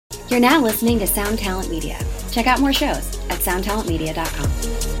You're now listening to Sound Talent Media. Check out more shows at soundtalentmedia.com.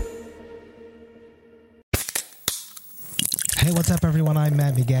 Hey, what's up, everyone? I'm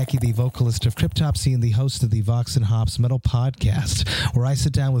Matt McGachy, the vocalist of Cryptopsy and the host of the Vox and Hops Metal Podcast, where I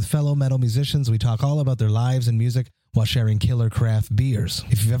sit down with fellow metal musicians. We talk all about their lives and music while sharing killer craft beers.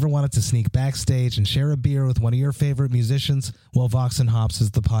 If you've ever wanted to sneak backstage and share a beer with one of your favorite musicians, well, Vox and Hops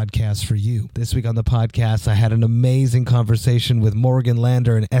is the podcast for you. This week on the podcast, I had an amazing conversation with Morgan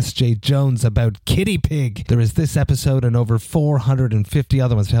Lander and S.J. Jones about Kitty Pig. There is this episode and over 450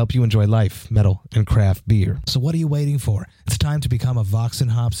 other ones to help you enjoy life, metal, and craft beer. So what are you waiting for? It's time to become a Vox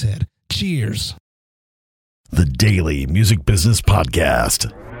and Hops head. Cheers! The Daily Music Business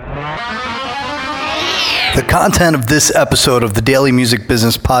Podcast. The content of this episode of the Daily Music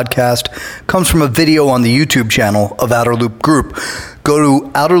Business Podcast comes from a video on the YouTube channel of Outer Loop Group. Go to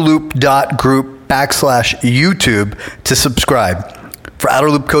outerloop.group/YouTube to subscribe. For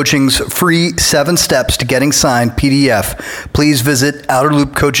Outer Loop Coaching's free 7 steps to getting signed PDF, please visit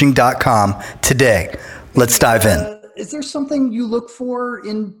outerloopcoaching.com today. Let's dive in. Is there something you look for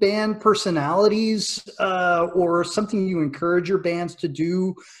in band personalities or something you encourage your bands to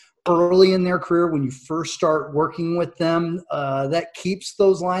do early in their career when you first start working with them that keeps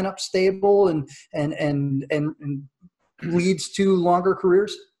those lineups stable and leads to longer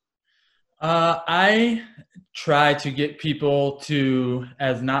careers? I try to get people to,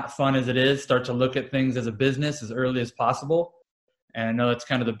 as not fun as it is, start to look at things as a business as early as possible. And I know it's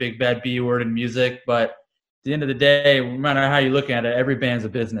kind of the big bad B word in music, but at the end of the day, no matter how you look at it, every band's a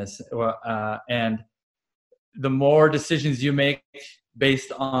business. And the more decisions you make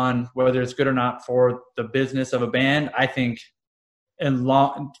based on whether it's good or not for the business of a band, I think in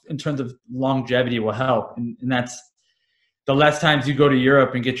terms of longevity will help. And that's the less times you go to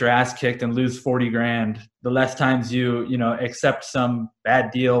Europe and get your ass kicked and lose 40 grand, the less times you accept some bad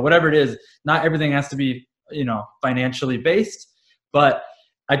deal, whatever it is. Not everything has to be, financially based, but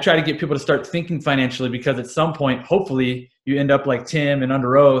I try to get people to start thinking financially, because at some point, hopefully you end up like Tim and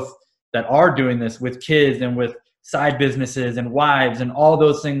Under Oath that are doing this with kids and with side businesses and wives, and all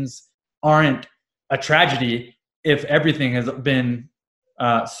those things aren't a tragedy if everything has been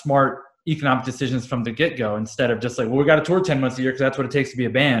smart economic decisions from the get-go, instead of just like, well, we got to tour 10 months a year because that's what it takes to be a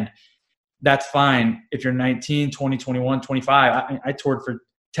band. That's fine if you're 19, 20, 21, 25. I toured for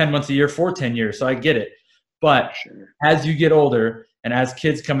 10 months a year for 10 years, so I get it. But as you get older and as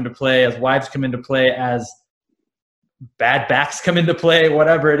kids come into play, as wives come into play, as bad backs come into play,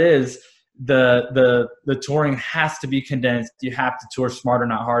 whatever it is, the touring has to be condensed. You have to tour smarter,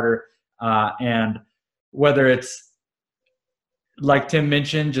 not harder. And whether it's, like Tim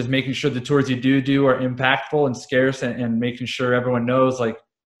mentioned, just making sure the tours you do are impactful and scarce, and making sure everyone knows, like,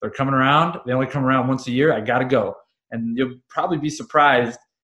 they're coming around. They only come around once a year. I got to go. And you'll probably be surprised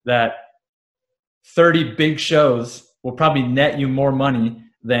that 30 big shows will probably net you more money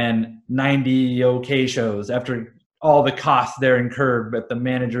than 90 okay shows, after all the costs they're incurred, but the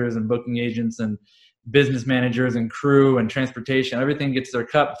managers and booking agents and business managers and crew and transportation, everything gets their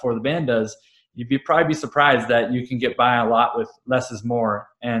cut before the band does. You'd probably be surprised that you can get by a lot with less is more.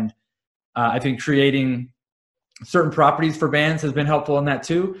 And I think creating certain properties for bands has been helpful in that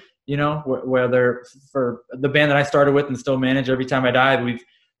too. Whether for the band that I started with and still manage Every Time I Die, we've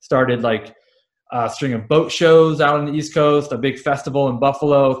started like a string of boat shows out on the East Coast, a big festival in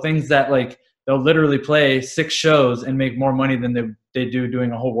Buffalo, things that like they'll literally play 6 shows and make more money than they do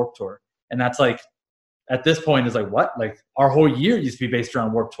doing a whole Warped Tour. And that's like, at this point, is like, what? Like, our whole year used to be based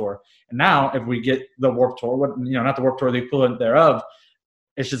around Warped Tour. And now if we get the Warped Tour, not the Warped Tour, the equivalent thereof,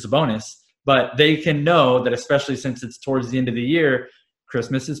 it's just a bonus. But they can know that, especially since it's towards the end of the year,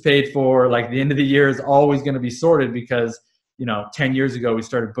 Christmas is paid for, like the end of the year is always going to be sorted, because 10 years ago, we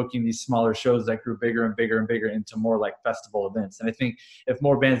started booking these smaller shows that grew bigger and bigger and bigger into more like festival events. And I think if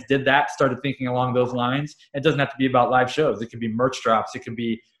more bands did that, started thinking along those lines, it doesn't have to be about live shows. It could be merch drops. It could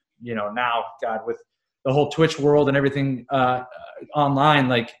be, now, God, with the whole Twitch world and everything online,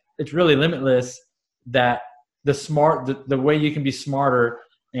 like, it's really limitless, that the way you can be smarter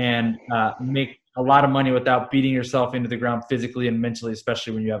and make a lot of money without beating yourself into the ground physically and mentally,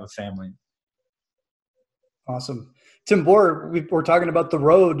 especially when you have a family. Awesome. Tim Bohr, we're talking about the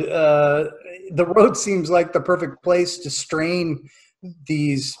road. The road seems like the perfect place to strain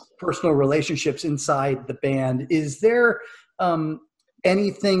these personal relationships inside the band. Is there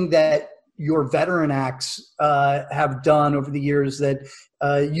anything that your veteran acts have done over the years that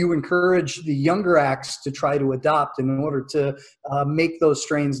you encourage the younger acts to try to adopt in order to make those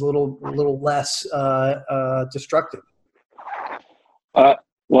strains a little less destructive?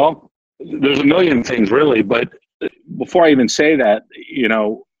 Well, there's a million things really, but before I even say that,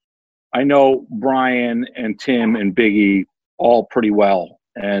 I know Brian and Tim and Biggie all pretty well.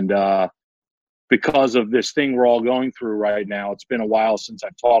 And because of this thing we're all going through right now, it's been a while since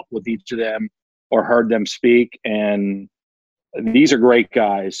I've talked with each of them or heard them speak. And these are great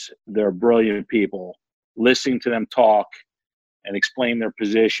guys. They're brilliant people. Listening to them talk and explain their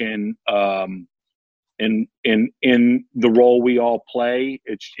position in the role we all play,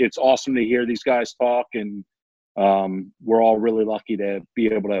 it's awesome to hear these guys talk, and we're all really lucky to be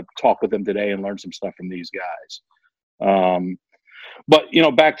able to talk with them today and learn some stuff from these guys. But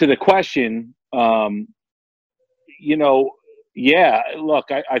back to the question, yeah,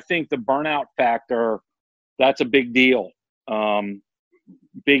 look, I think the burnout factor, that's a big deal.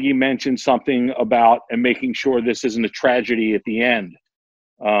 Biggie mentioned something about and making sure this isn't a tragedy at the end.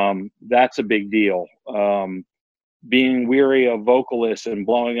 That's a big deal. Being weary of vocalists and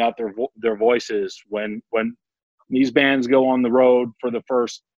blowing out their voices when these bands go on the road for the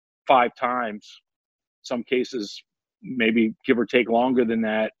first 5 times, some cases maybe give or take longer than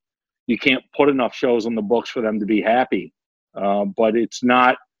that, you can't put enough shows on the books for them to be happy. But it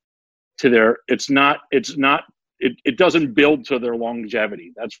doesn't build to their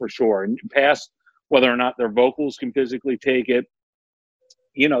longevity, that's for sure. And past whether or not their vocals can physically take it,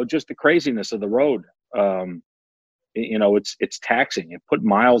 just the craziness of the road. It's taxing. It puts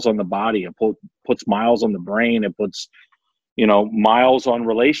miles on the body. It puts miles on the brain. It puts, miles on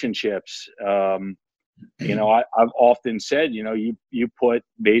relationships. I've often said, you put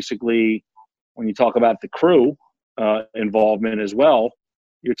basically, when you talk about the crew involvement as well,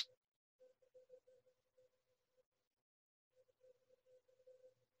 you're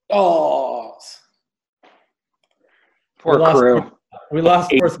poor crew. We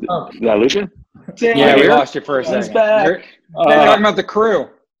lost Did I lose you? Yeah, we lost you for a second. You're talking about the crew.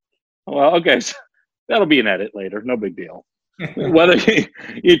 Well, okay, so that'll be an edit later. No big deal. Whether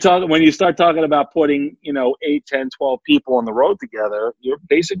when you start talking about putting 8, 10, 12 people on the road together, you're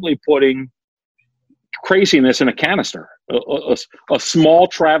basically putting craziness in a canister, a small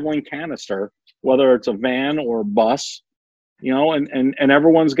traveling canister, whether it's a van or a bus, and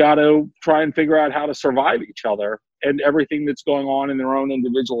everyone's got to try and figure out how to survive each other and everything that's going on in their own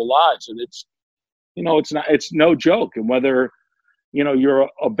individual lives. And it's no joke. And whether you're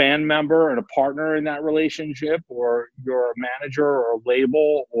a band member and a partner in that relationship, or you're a manager or a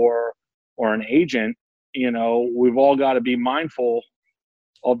label or an agent, we've all got to be mindful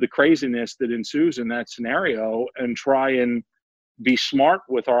of the craziness that ensues in that scenario and try and be smart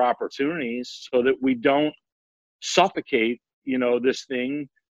with our opportunities so that we don't suffocate, this thing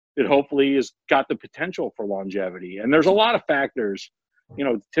that hopefully has got the potential for longevity. And there's a lot of factors.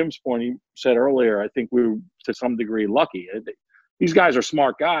 Tim's point, he said earlier, I think we were to some degree lucky. These guys are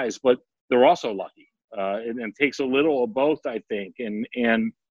smart guys, but they're also lucky. And it takes a little of both, I think.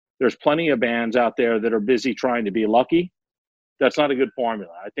 And there's plenty of bands out there that are busy trying to be lucky. That's not a good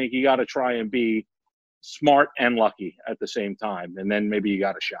formula. I think you got to try and be smart and lucky at the same time, and then maybe you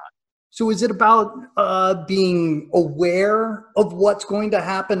got a shot. So is it about being aware of what's going to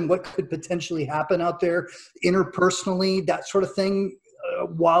happen, what could potentially happen out there interpersonally, that sort of thing,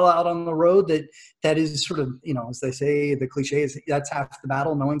 while out on the road, that is sort of, as they say, the cliche is that's half the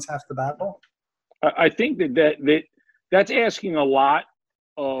battle, knowing's half the battle? I think that's asking a lot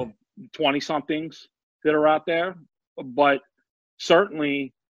of 20-somethings that are out there, but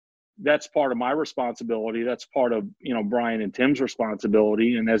certainly that's part of my responsibility. That's part of, Brian and Tim's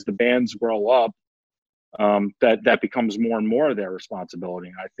responsibility. And as the bands grow up, that becomes more and more of their responsibility.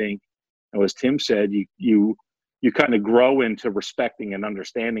 And I think, as Tim said, you kind of grow into respecting and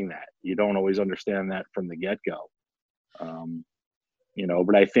understanding that. You don't always understand that from the get-go.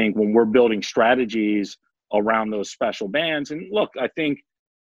 But I think when we're building strategies around those special bands, and look, I think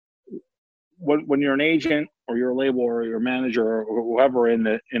when you're an agent or you're a label or you're a manager or whoever in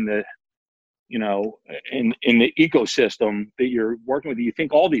the ecosystem that you're working with, you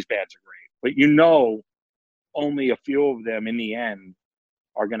think all these bands are great, but only a few of them in the end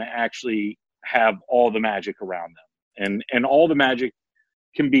are going to actually have all the magic around them, and all the magic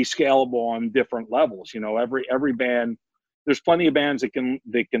can be scalable on different levels. Every band, there's plenty of bands that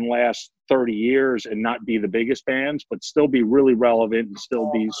can last 30 years and not be the biggest bands, but still be really relevant and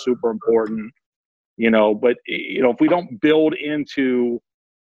still be super important. But if we don't build into,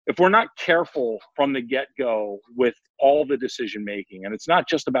 if we're not careful from the get-go with all the decision making, and it's not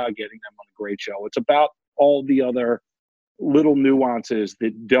just about getting them on a great show, it's about all the other little nuances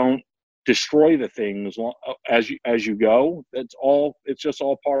that don't destroy the things as you go. It's just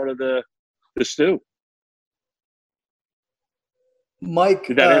all part of the stew. Mike,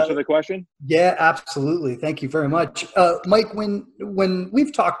 did that answer the question? Yeah, absolutely. Thank you very much. Mike, when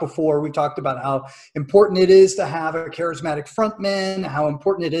we've talked before, we talked about how important it is to have a charismatic frontman, how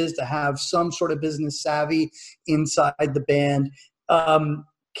important it is to have some sort of business savvy inside the band.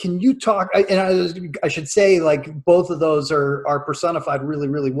 Can you talk, and I should say, like, both of those are personified really,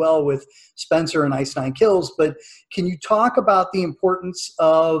 really well with Spencer and Ice Nine Kills, but can you talk about the importance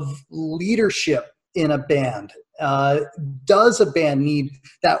of leadership in a band? Does a band need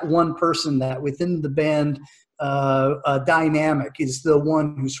that one person that within the band dynamic is the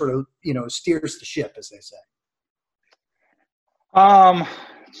one who sort of, steers the ship, as they say?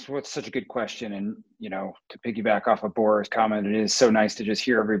 So it's such a good question. And, to piggyback off of Bora's comment, it is so nice to just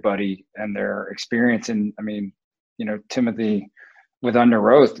hear everybody and their experience. And I mean, Timothy, with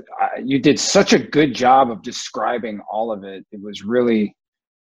Under Oath, you did such a good job of describing all of it. It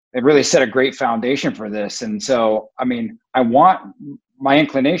really set a great foundation for this. And so, I mean, my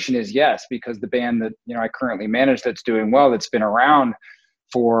inclination is yes, because the band that, I currently manage that's doing well, that's been around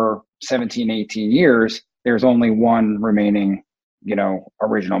for 17, 18 years, there's only one remaining,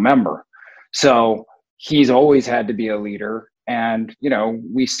 original member. So he's always had to be a leader. And,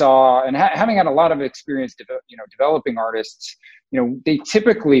 we saw, and having had a lot of experience, developing artists, they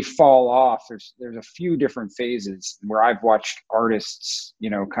typically fall off. There's a few different phases where I've watched artists,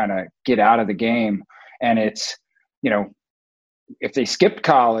 kind of get out of the game. And it's, if they skipped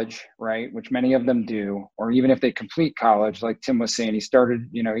college, right, which many of them do, or even if they complete college, like Tim was saying, he started,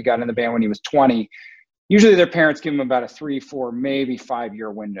 he got in the band when he was 20. Usually their parents give them about a 3, 4, maybe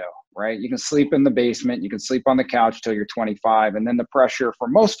 5-year window, right? You can sleep in the basement, you can sleep on the couch till you're 25. And then the pressure for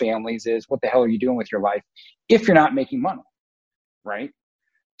most families is, what the hell are you doing with your life if you're not making money, right?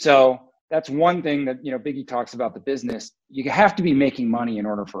 So that's one thing that, Biggie talks about the business. You have to be making money in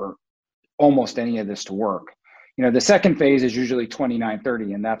order for almost any of this to work. The second phase is usually 29,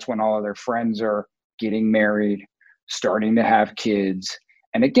 30, and that's when all of their friends are getting married, starting to have kids.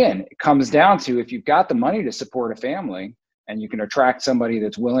 And again, it comes down to, if you've got the money to support a family and you can attract somebody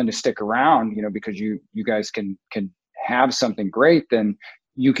that's willing to stick around, because you guys can have something great, then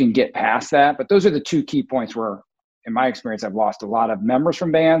you can get past that. But those are the two key points where, in my experience, I've lost a lot of members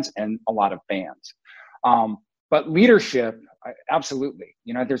from bands and a lot of bands. But leadership, absolutely.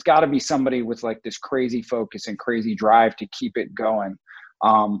 There's got to be somebody with like this crazy focus and crazy drive to keep it going.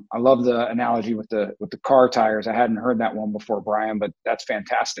 I love the analogy with the car tires. I hadn't heard that one before, Brian, but that's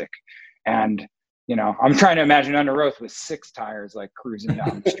fantastic. And, I'm trying to imagine Under Oath with 6 tires, like cruising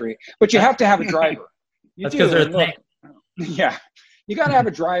down the street, but you have to have a driver. That's because they're a tank. Yeah, you got to have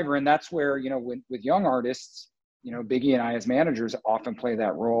a driver. And that's where, with young artists, Biggie and I as managers often play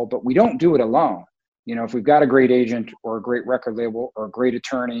that role, but we don't do it alone. If we've got a great agent or a great record label or a great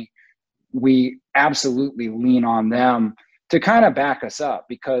attorney, we absolutely lean on them to kind of back us up,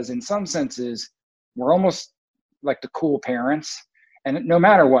 because in some senses, we're almost like the cool parents. And no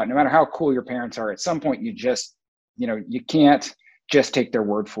matter what, no matter how cool your parents are, at some point you just, you can't just take their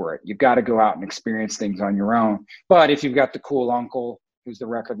word for it. You've got to go out and experience things on your own. But if you've got the cool uncle who's the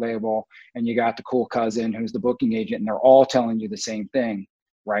record label, and you got the cool cousin who's the booking agent, and they're all telling you the same thing,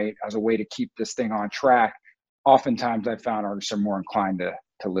 right, as a way to keep this thing on track, oftentimes I've found artists are more inclined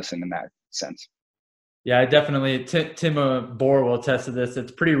to listen in that sense. Yeah, I definitely, Tim Bohr will attest to this.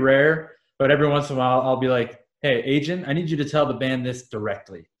 It's pretty rare, but every once in a while I'll be like, hey, agent, I need you to tell the band this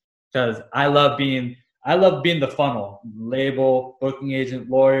directly, because I love being the funnel, label, booking agent,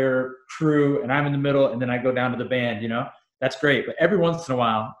 lawyer, crew, and I'm in the middle, and then I go down to the band, That's great. But every once in a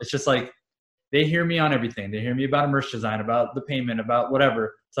while, it's just like, they hear me on everything. They hear me about a merch design, about the payment, about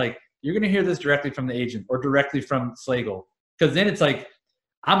whatever. It's like, you're going to hear this directly from the agent or directly from Slagle. Because then it's like,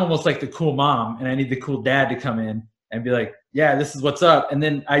 I'm almost like the cool mom, and I need the cool dad to come in and be like, yeah, this is what's up. And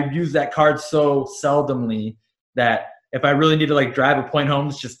then I use that card so seldomly that if I really need to like drive a point home,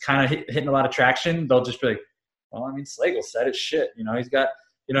 it's just kind of hitting a lot of traction. They'll just be like, well, I mean, Slagle said it's shit. He's got,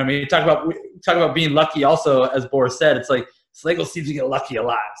 what I mean? Talk about being lucky also, as Boris said, it's like Slagle seems to get lucky a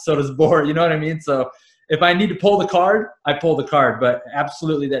lot. So does Boris, you know what I mean? So if I need to pull the card, I pull the card, but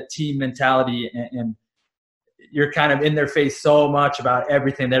absolutely that team mentality, and you're kind of in their face so much about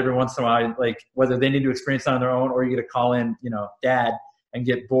everything that every once in a while, like whether they need to experience it on their own or you get to call in, dad, and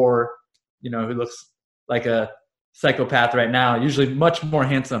get Bohr, who looks like a psychopath right now, usually much more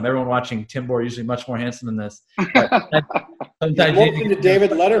handsome. Everyone watching Tim Bohr usually much more handsome than this. Sometimes walking to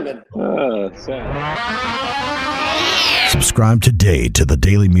David Letterman. Subscribe today to the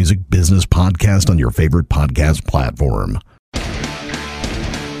Daily Music Business Podcast on your favorite podcast platform.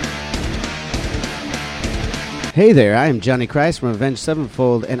 Hey there, I am Johnny Christ from Avenged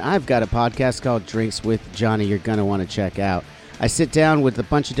Sevenfold, and I've got a podcast called Drinks with Johnny you're going to want to check out. I sit down with a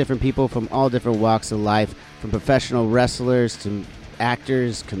bunch of different people from all different walks of life, from professional wrestlers to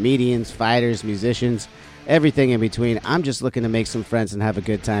actors, comedians, fighters, musicians, everything in between. I'm just looking to make some friends and have a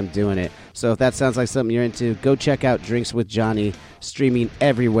good time doing it. So if that sounds like something you're into, go check out Drinks with Johnny, streaming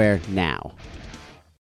everywhere now.